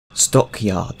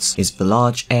Stockyards is the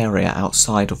large area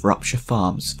outside of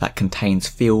RuptureFarms that contains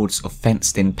fields of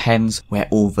fenced-in pens where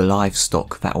all the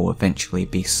livestock that will eventually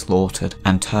be slaughtered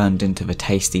and turned into the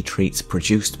tasty treats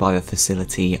produced by the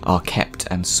facility are kept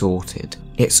and sorted.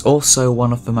 It's also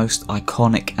one of the most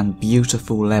iconic and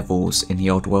beautiful levels in the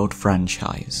Oddworld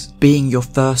franchise. Being your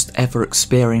first ever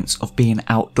experience of being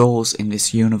outdoors in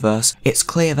this universe, it's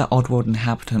clear that Oddworld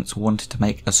Inhabitants wanted to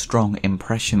make a strong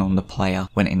impression on the player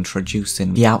when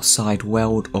introducing the outside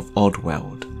world of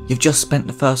Oddworld. You've just spent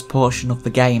the first portion of the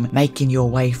game making your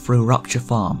way through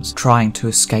RuptureFarms, trying to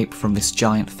escape from this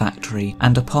giant factory,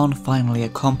 and upon finally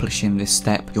accomplishing this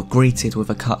step, you're greeted with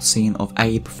a cutscene of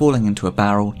Abe falling into a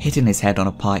barrel, hitting his head on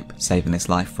a pipe, saving his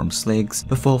life from sligs,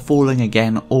 before falling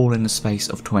again all in the space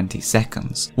of 20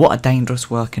 seconds. What a dangerous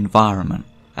work environment.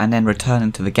 And then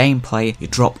returning to the gameplay, you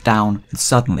drop down and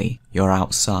suddenly you're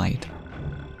outside.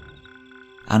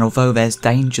 And although there's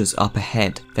dangers up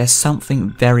ahead, there's something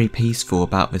very peaceful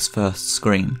about this first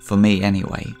screen, for me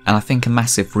anyway. And I think a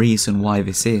massive reason why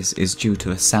this is due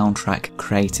to a soundtrack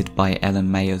created by Ellen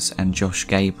Mayers and Josh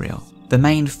Gabriel. The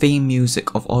main theme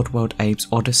music of Oddworld Abe's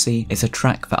Oddysee is a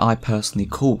track that I personally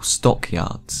call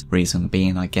Stockyards, reason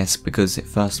being I guess because it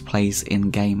first plays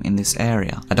in-game in this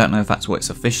area. I don't know if that's what it's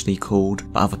officially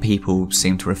called, but other people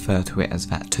seem to refer to it as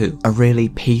that too. A really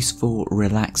peaceful,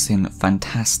 relaxing,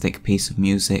 fantastic piece of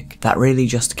music that really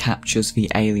just captures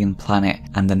the alien planet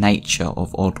and the nature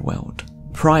of Oddworld.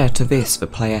 Prior to this, the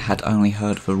player had only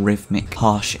heard the rhythmic,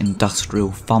 harsh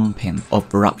industrial thumping of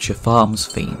the RuptureFarms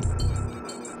theme.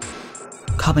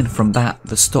 Coming from that,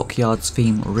 the Stockyards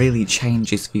theme really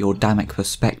changes the Ordamic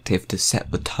perspective to set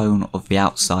the tone of the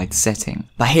outside setting.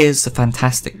 But here's the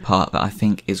fantastic part that I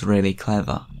think is really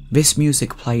clever. This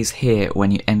music plays here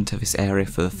when you enter this area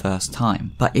for the first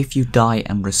time, but if you die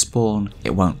and respawn,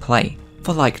 it won't play.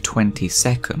 For like 20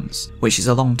 seconds, which is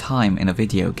a long time in a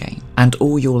video game. And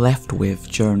all you're left with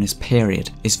during this period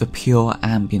is the pure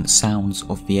ambient sounds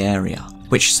of the area,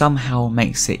 which somehow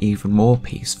makes it even more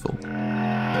peaceful.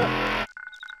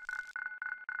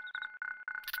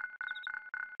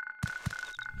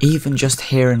 Even just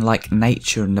hearing like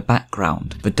nature in the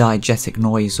background, the diegetic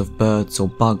noise of birds or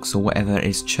bugs or whatever it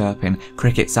is chirping,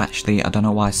 crickets actually, I don't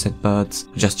know why I said birds,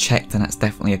 I just checked and that's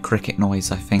definitely a cricket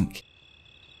noise I think.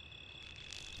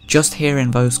 Just hearing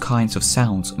those kinds of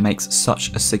sounds makes such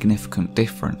a significant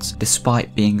difference,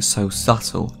 despite being so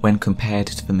subtle when compared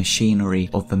to the machinery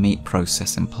of the meat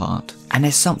processing plant. And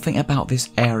there's something about this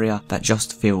area that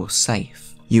just feels safe.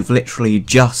 You've literally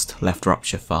just left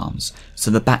RuptureFarms,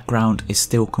 so the background is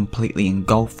still completely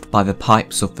engulfed by the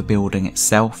pipes of the building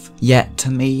itself, yet to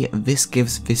me this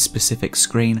gives this specific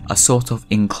screen a sort of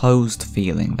enclosed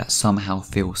feeling that somehow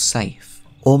feels safe.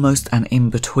 Almost an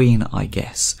in-between I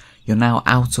guess. You're now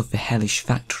out of the hellish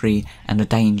factory and the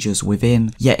dangers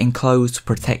within, yet enclosed,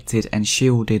 protected and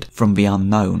shielded from the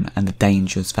unknown and the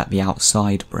dangers that the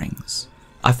outside brings.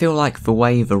 I feel like the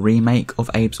way the remake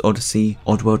of Abe's Oddysee,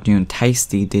 Oddworld New and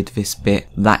Tasty did this bit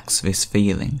lacks this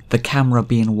feeling. The camera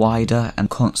being wider and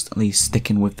constantly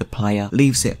sticking with the player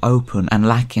leaves it open and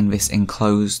lacking this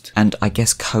enclosed and I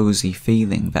guess cozy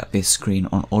feeling that this screen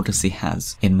on Oddysee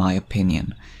has, in my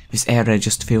opinion. This area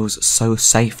just feels so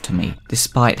safe to me,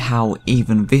 despite how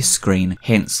even this screen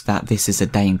hints that this is a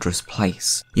dangerous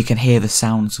place. You can hear the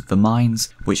sounds of the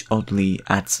mines, which oddly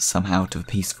adds somehow to the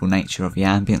peaceful nature of the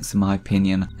ambience in my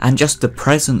opinion, and just the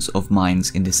presence of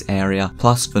mines in this area,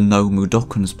 plus the No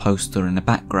Mudokons poster in the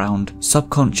background,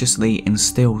 subconsciously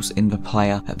instills in the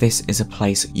player that this is a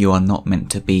place you are not meant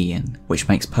to be in, which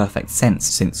makes perfect sense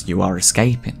since you are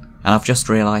escaping. And I've just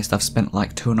realised I've spent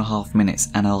like 2.5 minutes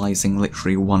analysing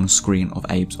literally one screen of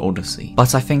Abe's Oddysee.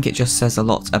 But I think it just says a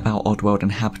lot about Oddworld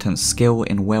Inhabitants' skill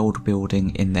in world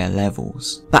building in their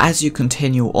levels. But as you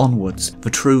continue onwards, the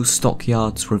true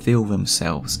Stockyards reveal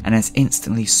themselves, and there's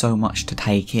instantly so much to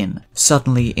take in.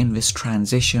 Suddenly in this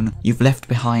transition, you've left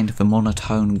behind the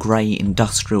monotone grey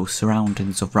industrial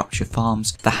surroundings of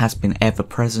RuptureFarms that has been ever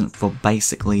present for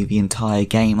basically the entire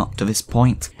game up to this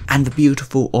point, and the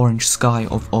beautiful orange sky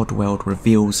of Oddworld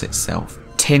reveals itself,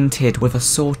 tinted with a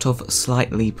sort of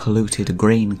slightly polluted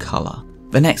green colour.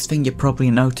 The next thing you probably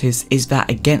notice is that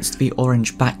against the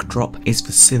orange backdrop is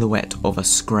the silhouette of a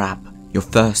Scrab, your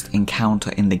first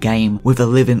encounter in the game with a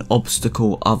living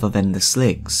obstacle other than the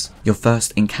sligs, your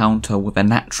first encounter with a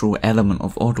natural element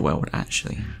of Oddworld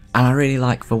actually. And I really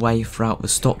like the way throughout the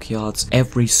Stockyards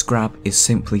every Scrab is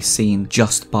simply seen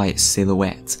just by its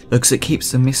silhouette, because it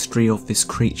keeps the mystery of this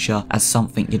creature as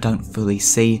something you don't fully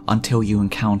see until you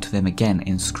encounter them again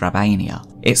in Scrabania.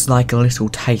 It's like a little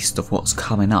taste of what's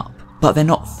coming up, but they're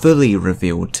not fully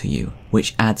revealed to you,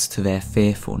 which adds to their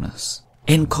fearfulness.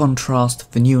 In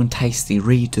contrast, the new and tasty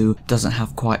redo doesn't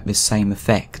have quite this same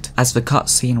effect, as the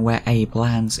cutscene where Abe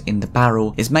lands in the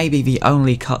barrel is maybe the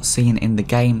only cutscene in the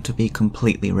game to be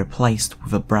completely replaced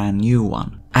with a brand new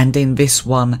one. And in this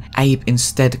one, Abe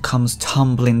instead comes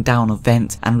tumbling down a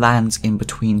vent and lands in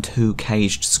between two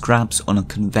caged Scrabs on a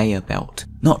conveyor belt.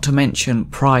 Not to mention,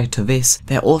 prior to this,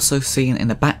 they're also seen in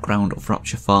the background of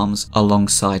RuptureFarms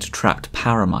alongside trapped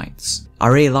Paramites. I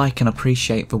really like and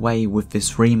appreciate the way with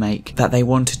this remake that they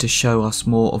wanted to show us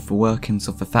more of the workings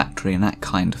of the factory and that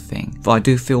kind of thing. But I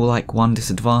do feel like one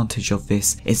disadvantage of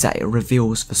this is that it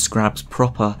reveals the Scrabs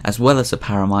proper as well as the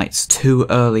Paramites too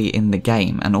early in the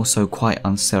game and also quite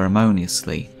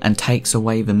unceremoniously, and takes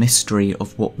away the mystery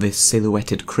of what this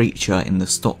silhouetted creature in the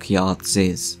Stockyards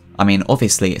is. I mean,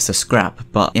 obviously it's a Scrab,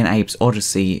 but in Abe's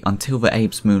Oddysee, until the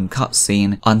Abe's Moon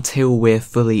cutscene, until we're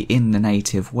fully in the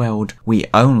native world, we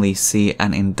only see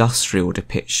an industrial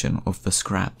depiction of the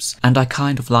Scrabs. And I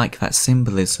kind of like that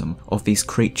symbolism of these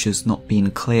creatures not being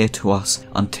clear to us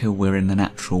until we're in the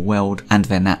natural world and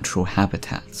their natural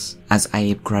habitats. As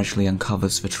Abe gradually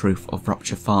uncovers the truth of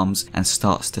RuptureFarms and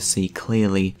starts to see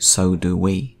clearly, so do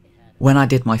we. When I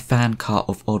did my fan cut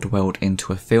of Oddworld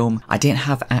into a film, I didn't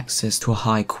have access to a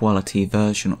high quality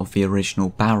version of the original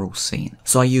barrel scene,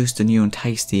 so I used the new and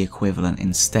tasty equivalent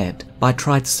instead. But I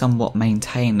tried to somewhat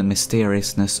maintain the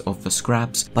mysteriousness of the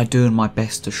Scrabs by doing my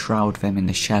best to shroud them in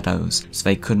the shadows so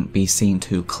they couldn't be seen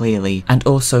too clearly, and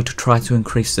also to try to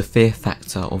increase the fear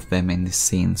factor of them in this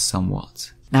scene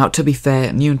somewhat. Now, to be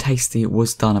fair, New and Tasty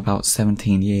was done about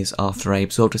 17 years after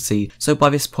Abe's Oddysee, so by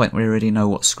this point we already know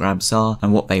what Scrabs are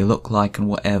and what they look like and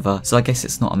whatever, so I guess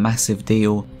it's not a massive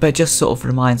deal, but it just sort of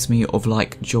reminds me of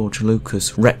like George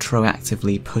Lucas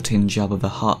retroactively putting Jabba the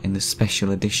Hutt in the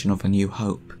special edition of A New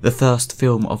Hope, the first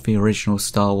film of the original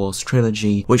Star Wars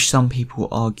trilogy, which some people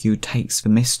argue takes the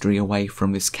mystery away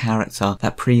from this character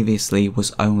that previously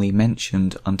was only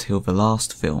mentioned until the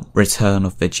last film, Return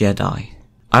of the Jedi.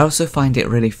 I also find it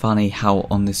really funny how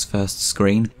on this first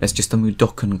screen there's just a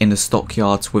Mudokon in the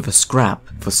Stockyards with a Scrab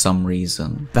for some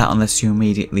reason. That unless you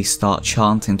immediately start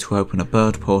chanting to open a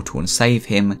bird portal and save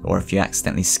him, or if you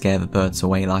accidentally scare the birds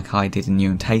away like I did in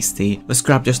New and Tasty, the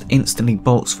Scrab just instantly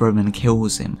bolts for him and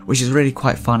kills him, which is really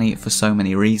quite funny for so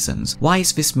many reasons. Why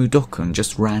is this Mudokon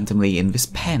just randomly in this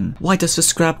pen? Why does the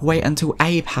Scrab wait until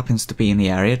Abe happens to be in the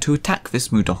area to attack this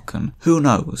Mudokon? Who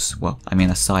knows? Well, I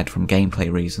mean aside from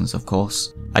gameplay reasons of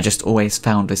course. I just always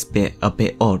found this bit a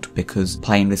bit odd because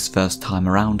playing this first time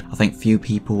around, I think few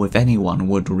people, if anyone,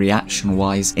 would reaction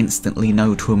wise instantly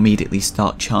know to immediately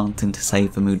start chanting to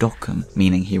save the Mudokon,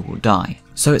 meaning he will die.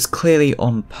 So it's clearly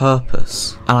on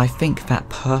purpose, and I think that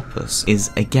purpose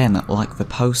is again like the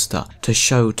poster, to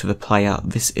show to the player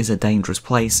this is a dangerous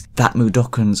place that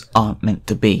Mudokons aren't meant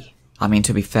to be. I mean,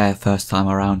 to be fair, first time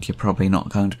around you're probably not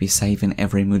going to be saving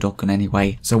every Mudokon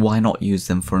anyway, so why not use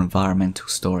them for environmental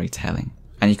storytelling?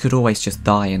 And you could always just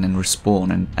die and then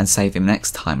respawn and save him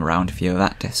next time around if you're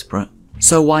that desperate.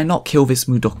 So why not kill this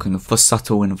Mudokon for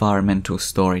subtle environmental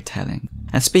storytelling?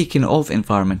 And speaking of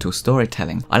environmental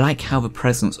storytelling, I like how the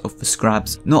presence of the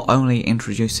Scrabs not only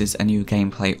introduces a new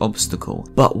gameplay obstacle,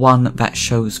 but one that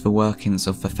shows the workings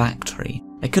of the factory.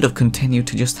 They could have continued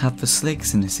to just have the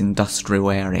sligs in this industrial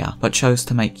area, but chose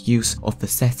to make use of the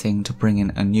setting to bring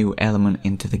in a new element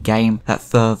into the game that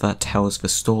further tells the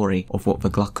story of what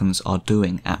the Glukkons are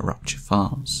doing at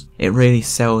RuptureFarms. It really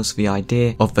sells the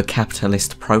idea of the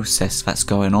capitalist process that's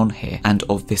going on here, and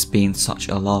of this being such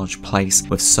a large place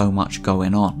with so much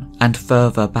going on, and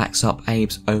further backs up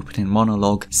Abe's opening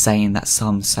monologue saying that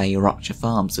some say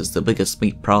RuptureFarms is the biggest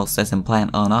meat processing plant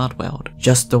on Oddworld.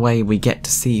 Just the way we get to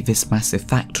see this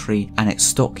massive factory and its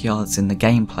stockyards in the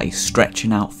gameplay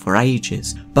stretching out for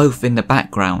ages, both in the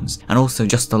backgrounds and also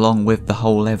just along with the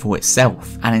whole level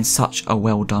itself, and in such a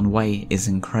well done way, is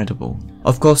incredible.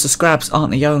 Of course, the Scrabs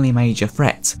aren't the only major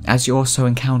threat, as you also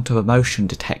encounter the motion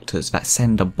detectors that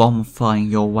send a bomb flying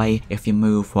your way if you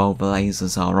move while the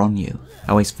lasers are on you.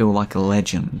 I always feel like a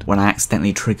legend when I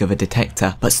accidentally trigger the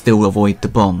detector but still avoid the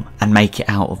bomb and make it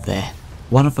out of there.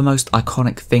 One of the most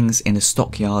iconic things in the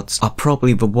Stockyards are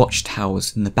probably the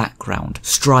watchtowers in the background,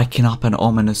 striking up an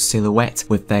ominous silhouette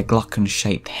with their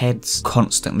Glukkon-shaped heads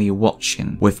constantly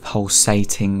watching with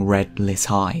pulsating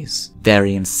red-lit eyes.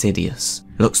 Very insidious.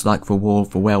 Looks like the War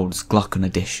of the Worlds Glukkon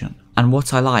edition. And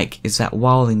what I like is that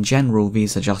while in general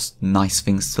these are just nice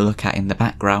things to look at in the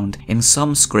background, in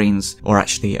some screens, or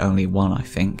actually only one I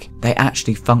think, they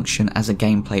actually function as a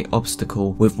gameplay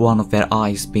obstacle, with one of their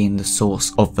eyes being the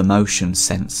source of the motion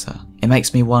sensor. It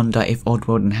makes me wonder if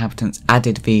Oddworld Inhabitants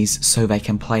added these so they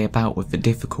can play about with the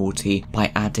difficulty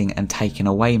by adding and taking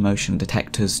away motion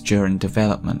detectors during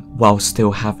development, while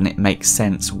still having it make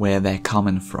sense where they're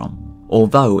coming from.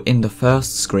 Although in the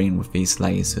first screen with these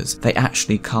lasers, they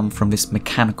actually come from this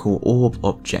mechanical orb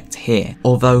object here,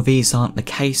 although these aren't the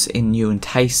case in New and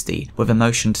Tasty, where the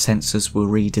motion sensors were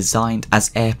redesigned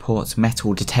as airport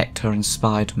metal detector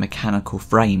inspired mechanical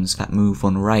frames that move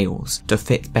on rails to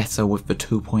fit better with the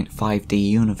 2.5D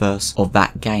universe of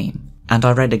that game. And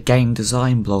I read a game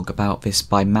design blog about this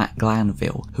by Matt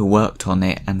Glanville, who worked on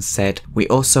it, and said, "We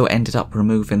also ended up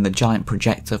removing the giant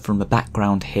projector from the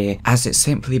background here as it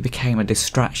simply became a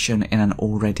distraction in an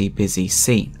already busy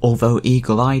scene, although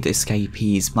eagle-eyed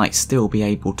escapees might still be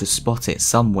able to spot it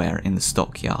somewhere in the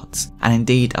Stockyards." And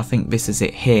indeed, I think this is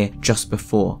it here just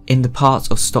before, in the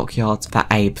part of Stockyards that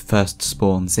Abe first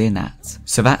spawns in at.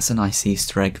 So that's a nice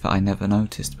Easter egg that I never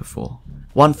noticed before.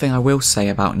 One thing I will say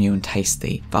about New and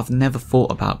Tasty that I've never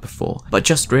thought about before, but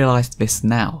just realised this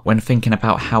now when thinking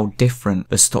about how different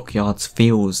the Stockyards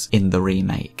feels in the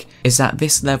remake, is that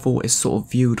this level is sort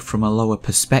of viewed from a lower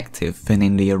perspective than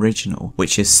in the original,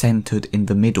 which is centred in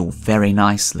the middle very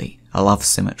nicely. I love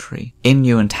symmetry. In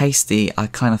New and Tasty, I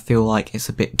kind of feel like it's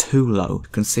a bit too low,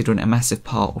 considering a massive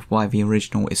part of why the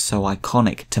original is so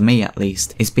iconic, to me at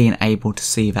least, is being able to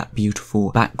see that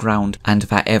beautiful background and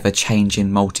that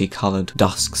ever-changing multicoloured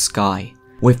dusk sky.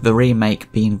 With the remake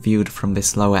being viewed from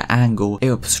this lower angle, it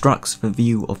obstructs the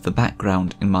view of the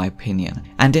background in my opinion,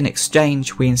 and in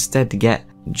exchange we instead get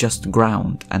just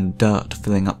ground and dirt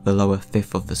filling up the lower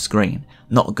fifth of the screen.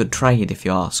 Not a good trade if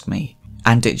you ask me.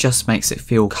 And it just makes it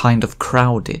feel kind of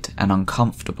crowded and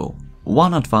uncomfortable.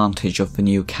 One advantage of the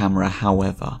new camera,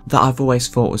 however, that I've always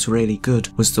thought was really good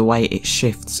was the way it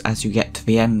shifts as you get to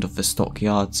the end of the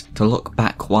Stockyards to look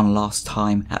back one last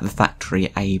time at the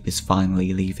factory Abe is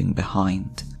finally leaving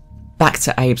behind. Back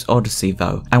to Abe's Oddysee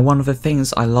though, and one of the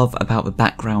things I love about the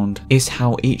background is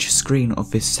how each screen of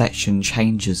this section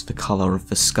changes the colour of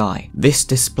the sky. This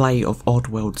display of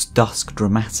Oddworld's dusk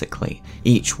dramatically,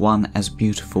 each one as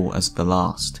beautiful as the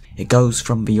last. It goes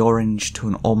from the orange to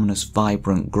an ominous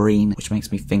vibrant green, which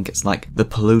makes me think it's like the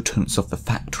pollutants of the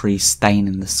factory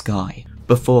staining the sky,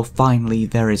 before finally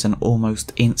there is an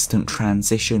almost instant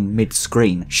transition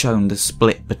mid-screen showing the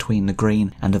split between the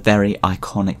green and the very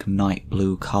iconic night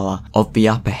blue colour of the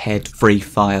up ahead free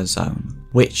fire zone.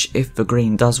 Which, if the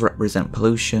green does represent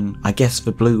pollution, I guess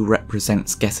the blue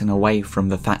represents getting away from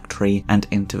the factory and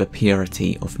into the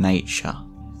purity of nature.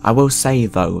 I will say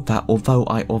though that although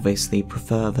I obviously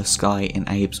prefer the sky in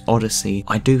Abe's Oddysee,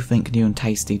 I do think New and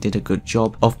Tasty did a good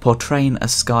job of portraying a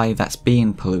sky that's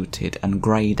being polluted and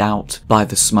greyed out by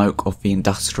the smoke of the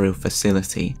industrial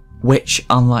facility, which,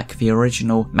 unlike the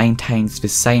original, maintains the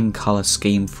same colour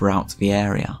scheme throughout the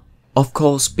area. Of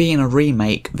course, being a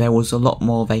remake, there was a lot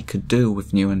more they could do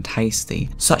with New and Tasty,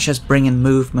 such as bringing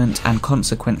movement and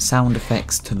consequent sound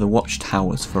effects to the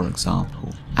watchtowers for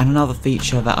example. And another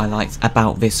feature that I liked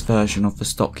about this version of the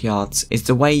Stockyards is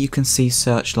the way you can see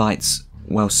searchlights,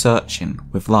 well, searching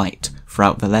with light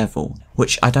throughout the level,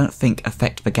 which I don't think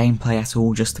affect the gameplay at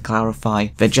all, just to clarify.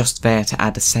 They're just there to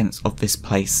add a sense of this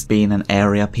place being an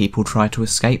area people try to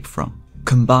escape from.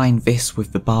 Combine this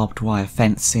with the barbed wire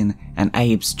fencing, and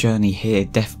Abe's journey here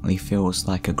definitely feels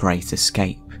like a great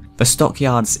escape. The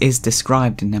Stockyards is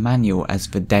described in the manual as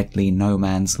the deadly no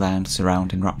man's land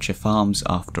surrounding RuptureFarms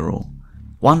after all.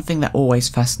 One thing that always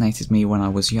fascinated me when I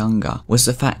was younger was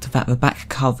the fact that the back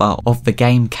cover of the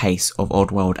game case of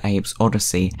Oddworld Abe's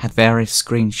Oddysee had various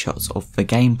screenshots of the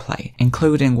gameplay,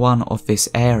 including one of this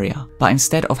area, but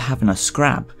instead of having a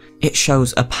Scrab, it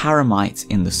shows a Paramite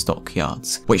in the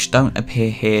Stockyards, which don't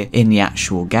appear here in the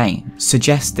actual game,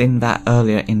 suggesting that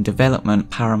earlier in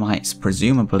development Paramites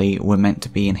presumably were meant to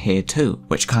be in here too,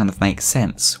 which kind of makes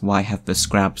sense. Why have the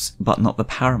Scrabs but not the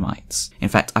Paramites? In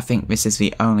fact, I think this is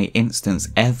the only instance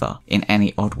ever in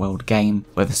any Oddworld game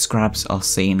where the Scrabs are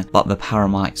seen but the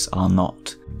Paramites are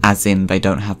not, as in they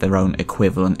don't have their own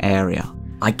equivalent area.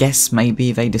 I guess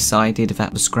maybe they decided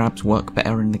that the Scrabs work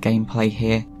better in the gameplay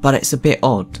here, but it's a bit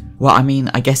odd. Well, I mean,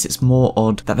 I guess it's more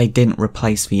odd that they didn't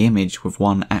replace the image with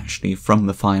one actually from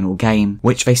the final game,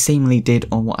 which they seemingly did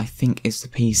on what I think is the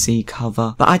PC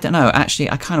cover. But I don't know, actually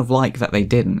I kind of like that they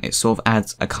didn't. It sort of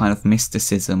adds a kind of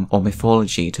mysticism or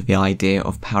mythology to the idea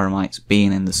of Paramites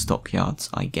being in the Stockyards,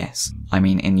 I guess. I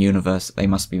mean, in universe they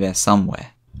must be there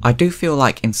somewhere. I do feel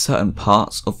like in certain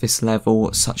parts of this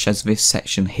level, such as this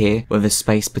section here, where the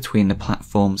space between the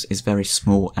platforms is very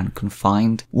small and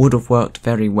confined, would have worked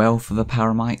very well for the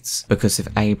Paramites, because if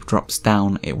Abe drops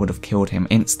down it would have killed him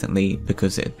instantly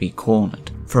because it would be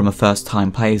cornered. From a first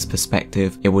time player's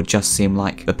perspective, it would just seem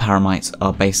like the Paramites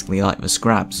are basically like the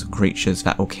Scrabs, creatures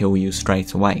that will kill you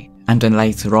straight away. And then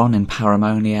later on in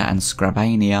Paramonia and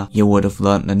Scrabania, you would have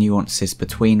learnt the nuances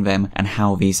between them and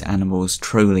how these animals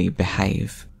truly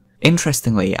behave.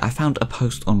 Interestingly, I found a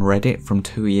post on Reddit from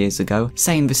 2 years ago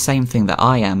saying the same thing that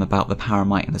I am about the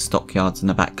Paramite and the Stockyards in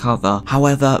the back cover.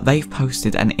 However, they've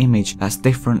posted an image that's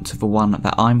different to the one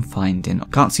that I'm finding.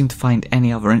 Can't seem to find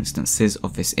any other instances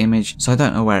of this image, so I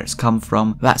don't know where it's come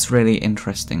from. That's really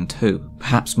interesting too.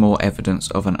 Perhaps more evidence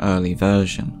of an early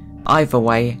version. Either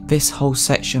way, this whole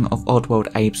section of Oddworld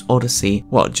Abe's Oddysee,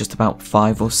 what, just about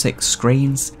 5 or 6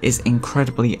 screens, is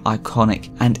incredibly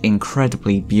iconic and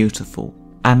incredibly beautiful,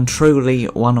 and truly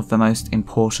one of the most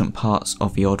important parts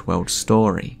of the Oddworld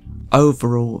story.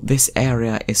 Overall, this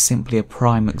area is simply a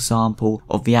prime example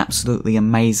of the absolutely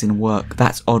amazing work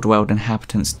that Oddworld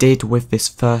Inhabitants did with this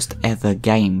first ever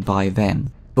game by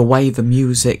them. The way the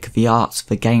music, the art,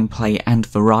 the gameplay and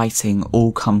the writing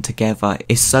all come together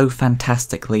is so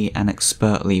fantastically and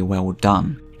expertly well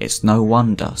done. It's no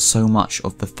wonder so much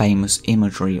of the famous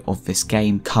imagery of this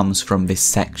game comes from this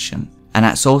section. And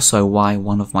that's also why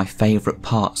one of my favourite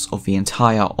parts of the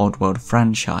entire Oddworld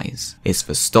franchise is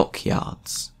the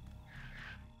Stockyards.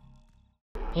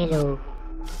 Hello,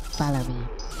 follow me.